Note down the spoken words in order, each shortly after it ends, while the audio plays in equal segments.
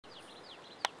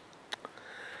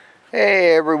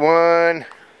Hey everyone,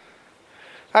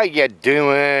 how you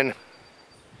doing?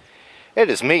 It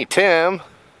is me, Tim.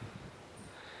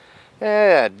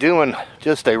 Yeah, doing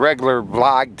just a regular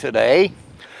vlog today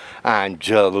on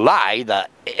July the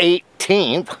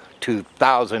 18th,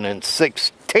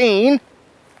 2016.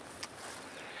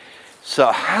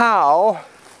 So how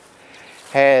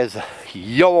has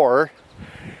your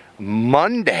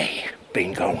Monday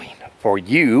been going for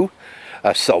you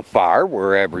so far,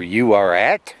 wherever you are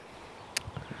at?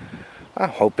 I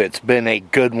hope it's been a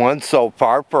good one so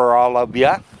far for all of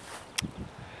you.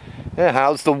 Yeah,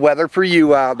 how's the weather for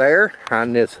you out there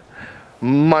on this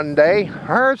Monday?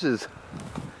 Ours is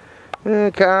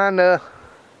kind of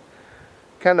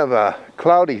a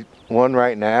cloudy one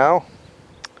right now.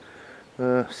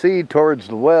 See, towards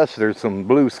the west there's some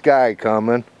blue sky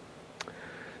coming.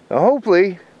 So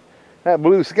hopefully that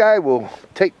blue sky will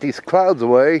take these clouds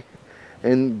away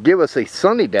and give us a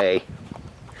sunny day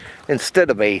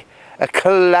instead of a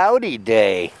cloudy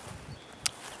day.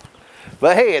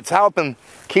 But hey, it's helping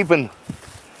keeping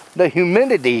the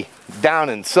humidity down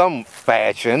in some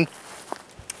fashion.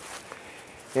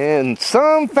 In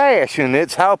some fashion,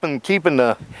 it's helping keeping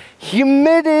the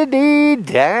humidity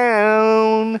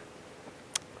down.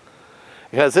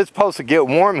 Because it's supposed to get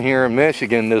warm here in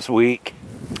Michigan this week.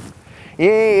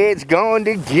 Yeah, it's going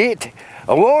to get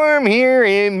warm here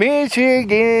in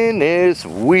Michigan this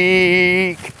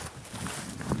week.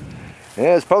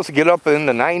 Yeah, it's supposed to get up in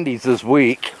the 90s this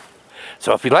week.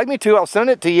 So if you'd like me to, I'll send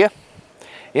it to you.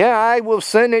 Yeah, I will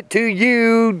send it to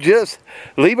you. Just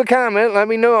leave a comment. Let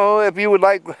me know if you would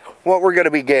like what we're going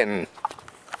to be getting.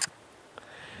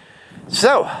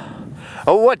 So,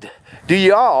 what do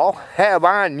y'all have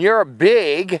on your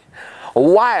big,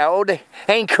 wild,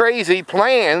 and crazy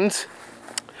plans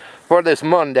for this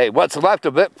Monday? What's left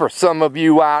of it for some of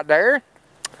you out there?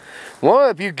 Well,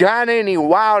 if you got any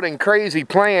wild and crazy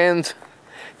plans,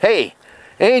 hey,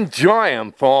 enjoy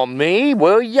them for me,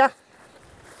 will ya?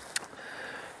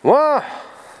 Well,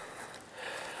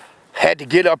 had to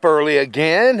get up early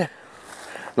again,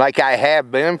 like I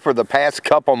have been for the past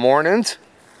couple mornings,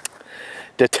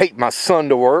 to take my son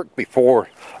to work before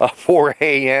 4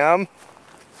 a.m.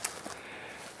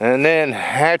 And then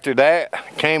after that,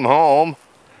 came home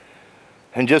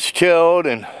and just chilled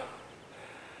and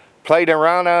played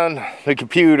around on the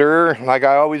computer like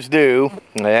I always do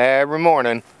every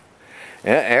morning.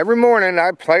 Yeah, every morning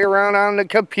I play around on the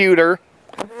computer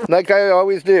like I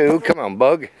always do. Come on,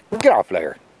 bug. Get off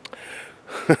there.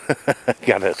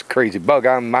 Got this crazy bug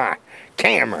on my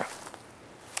camera.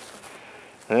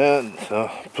 And so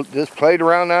just played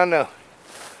around on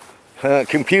the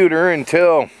computer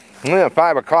until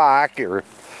 5 o'clock or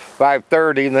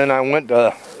 5:30. Then I went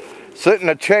to sit in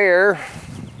a chair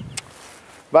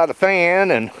by the fan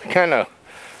and kind of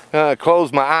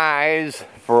closed my eyes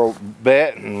for a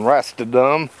bit and rested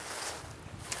them.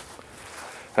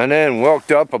 And then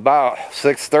woke up about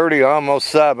 6:30, almost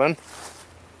 7.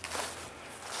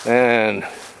 And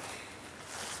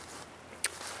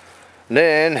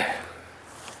then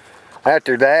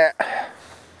after that,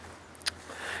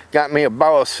 got me a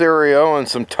bowl of cereal and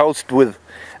some toast with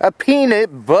a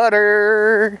peanut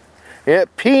butter. Yeah,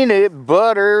 peanut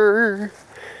butter.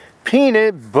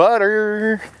 Peanut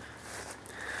butter.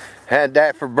 Had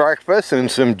that for breakfast and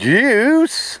some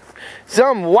juice.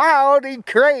 Some wild and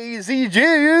crazy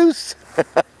juice.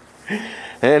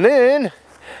 And then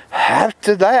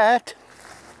after that,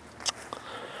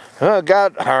 I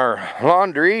got our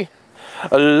laundry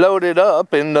loaded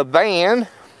up in the van.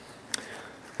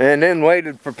 And then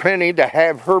waited for Penny to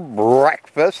have her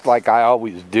breakfast like I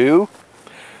always do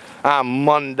on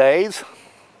Mondays.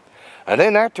 And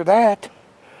then after that,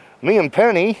 me and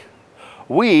Penny,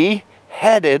 we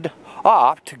headed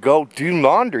off to go do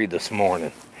laundry this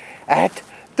morning at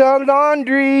the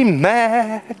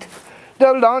laundromat. The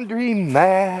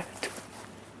laundromat.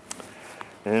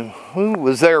 And we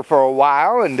was there for a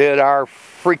while and did our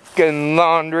freaking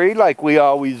laundry like we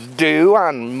always do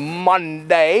on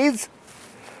Mondays.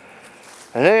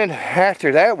 And then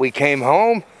after that we came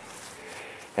home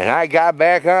and I got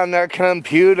back on the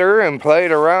computer and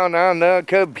played around on the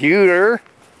computer.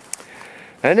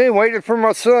 And then waited for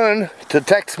my son to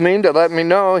text me to let me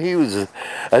know he was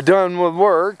done with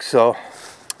work. So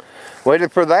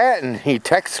waited for that, and he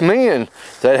texted me and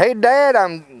said, "Hey Dad,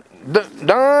 I'm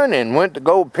done," and went to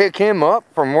go pick him up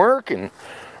from work and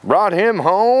brought him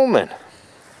home. And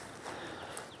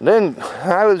then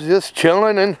I was just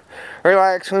chilling and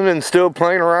relaxing and still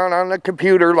playing around on the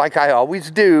computer like I always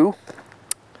do.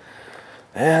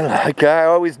 And like I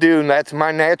always do, and that's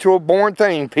my natural born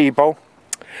thing, people.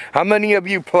 How many of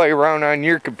you play around on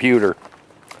your computer?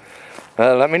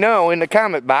 Let me know in the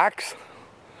comment box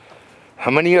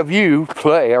how many of you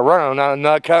play around on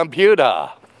the computer.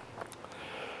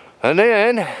 And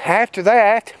then after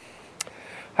that,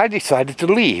 I decided to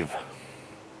leave.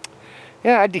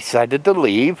 Yeah, I decided to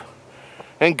leave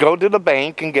and go to the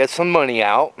bank and get some money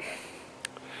out.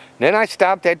 Then I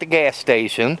stopped at the gas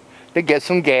station to get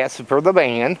some gas for the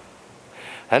van.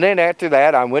 And then after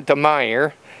that, I went to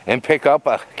Meijer and picked up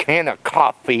a can of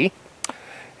coffee.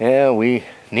 Yeah, we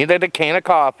needed a can of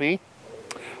coffee.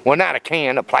 Well, not a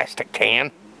can, a plastic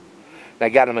can. They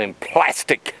got them in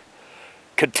plastic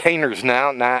containers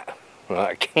now, not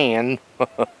a can,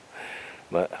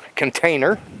 but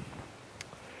container.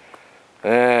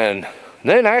 And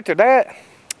then after that,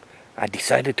 I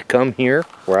decided to come here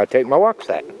where I take my walks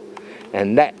at.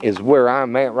 And that is where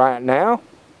I'm at right now.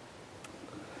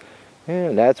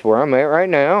 And that's where I'm at right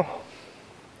now.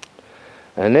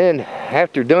 And then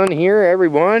after done here,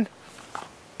 everyone,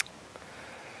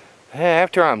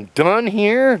 after I'm done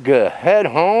here, go head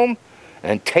home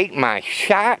and take my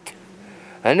shot.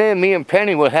 And then me and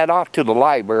Penny will head off to the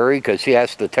library because she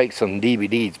has to take some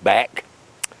DVDs back.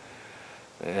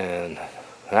 And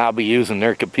I'll be using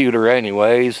their computer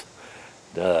anyways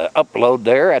to upload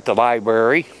there at the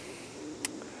library.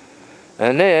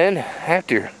 And then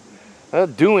after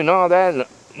doing all that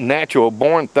natural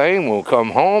born thing, we'll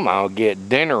come home. I'll get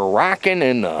dinner rocking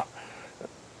in the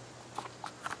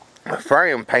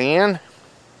frying pan.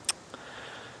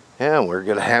 Yeah, we're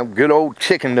gonna have good old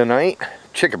chicken tonight,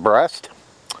 chicken breast.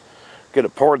 Gonna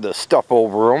pour the stuff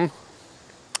over them,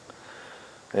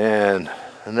 and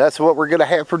that's what we're gonna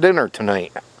have for dinner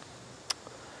tonight,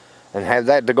 and have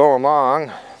that to go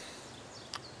along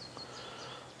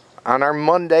on our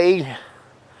Monday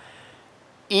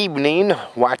evening,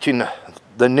 watching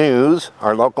the news,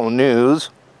 our local news,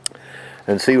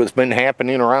 and see what's been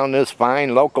happening around this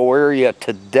fine local area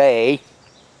today.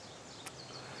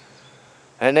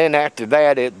 And then after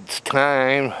that, it's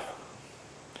time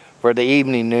for the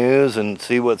evening news and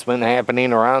see what's been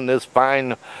happening around this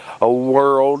fine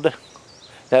world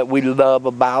that we love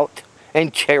about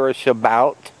and cherish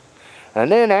about.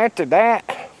 And then after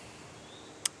that,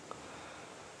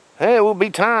 it will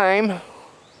be time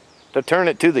to turn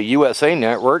it to the USA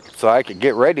Network so I could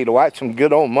get ready to watch some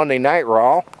good old Monday Night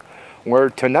Raw, where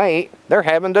tonight they're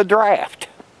having the draft.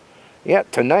 Yeah,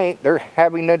 tonight they're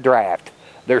having the draft.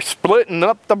 They're splitting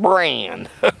up the brand.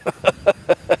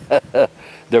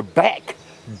 They're back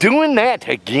doing that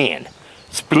again.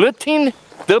 Splitting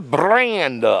the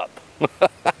brand up.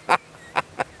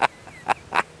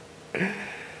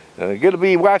 Gonna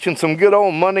be watching some good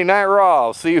old Monday Night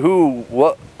Raw. See who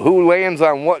lands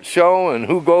on what show and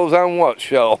who goes on what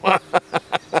show.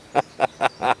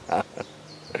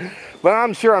 But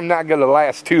I'm sure I'm not gonna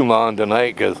last too long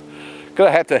tonight, because I'm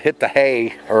gonna have to hit the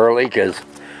hay early, because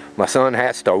my son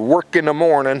has to work in the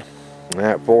morning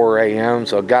at 4 a.m.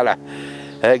 So gotta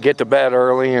get to bed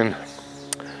early and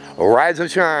rise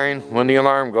and shine when the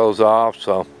alarm goes off.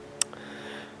 So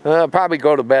I'll probably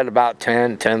go to bed about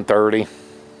 10:30.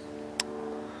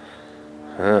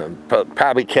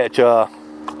 Probably catch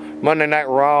Monday Night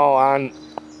Raw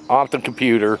off the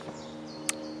computer.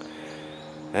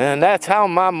 And that's how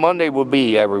my Monday will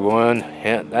be, everyone.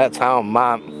 And that's how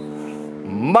my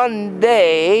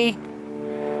Monday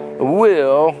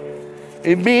will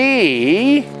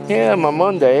be. Yeah, my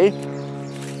Monday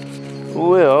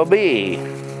will be.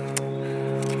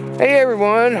 Hey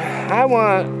everyone, I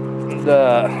want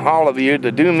all of you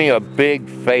to do me a big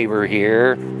favor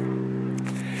here.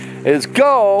 Is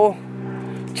go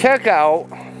check out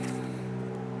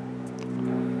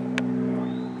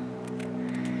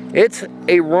It's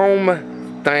a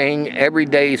Rome Thing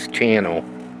Everyday's channel.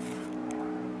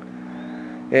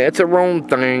 Yeah, it's a Rome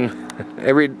Thing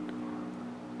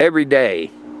every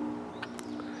day.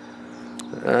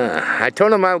 I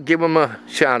told him I'll give him a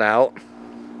shout out.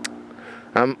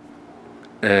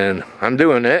 And I'm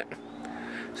doing it.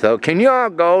 So can you all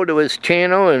go to his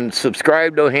channel and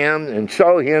subscribe to him and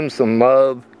show him some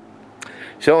love?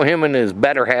 Show him and his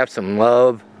better half some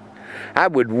love. I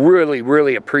would really,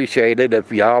 really appreciate it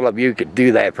if all of you could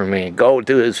do that for me. Go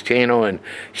to his channel and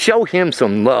show him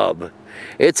some love.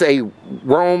 It's a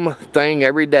Rome Thing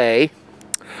every day.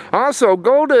 Also,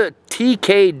 go to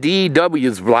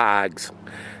TKDW's Vlogs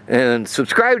and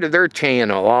subscribe to their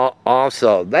channel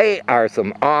also. They are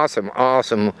some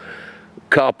awesome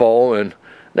couple, and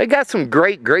they got some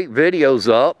great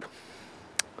videos up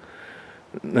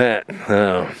that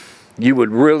you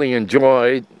would really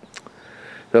enjoy.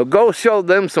 So go show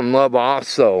them some love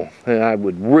also. And I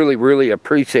would really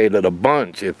appreciate it a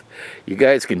bunch if you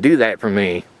guys can do that for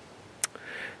me.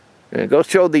 And go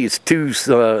show these two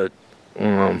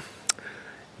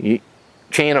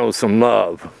channel some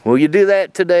love. Will you do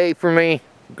that today for me?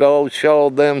 Go show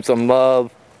them some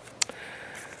love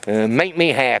and make me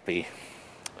happy.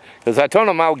 Because I told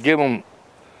them I would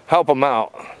help them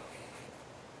out.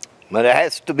 But it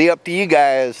has to be up to you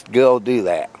guys to go do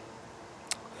that.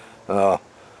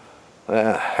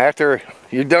 After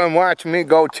you're done watching me,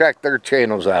 go check their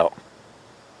channels out.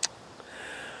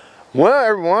 Well,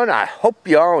 everyone, I hope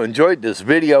y'all enjoyed this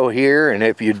video here. And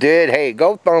if you did, hey,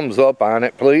 go thumbs up on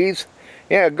it, please.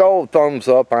 Yeah, go thumbs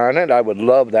up on it. I would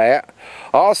love that.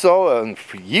 Also,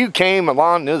 if you came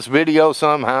along this video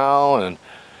somehow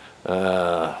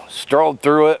and strolled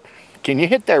through it, can you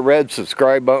hit that red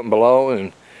subscribe button below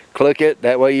and click it?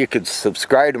 That way you could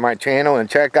subscribe to my channel and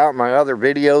check out my other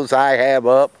videos I have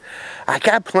up. I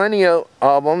got plenty of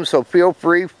them, so feel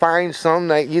free, find some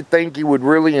that you think you would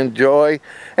really enjoy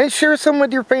and share some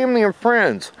with your family and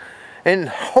friends. And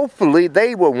hopefully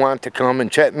they will want to come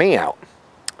and check me out.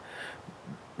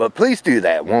 But please do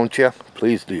that, won't you?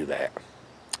 Please do that.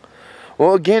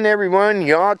 Well, again, everyone,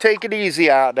 y'all take it easy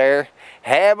out there.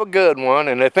 Have a good one.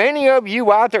 And if any of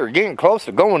you out there are getting close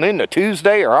to going into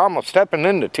Tuesday or almost stepping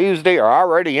into Tuesday or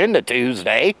already into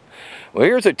Tuesday, well,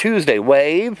 here's a Tuesday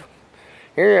wave.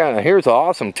 Here's an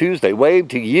awesome Tuesday wave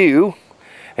to you.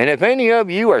 And if any of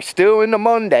you are still into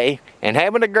Monday and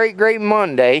having a great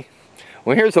Monday,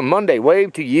 well, here's a Monday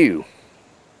wave to you.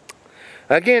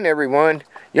 Again, everyone,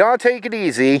 y'all take it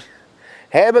easy.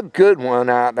 Have a good one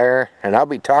out there. And I'll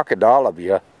be talking to all of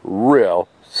you real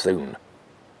soon.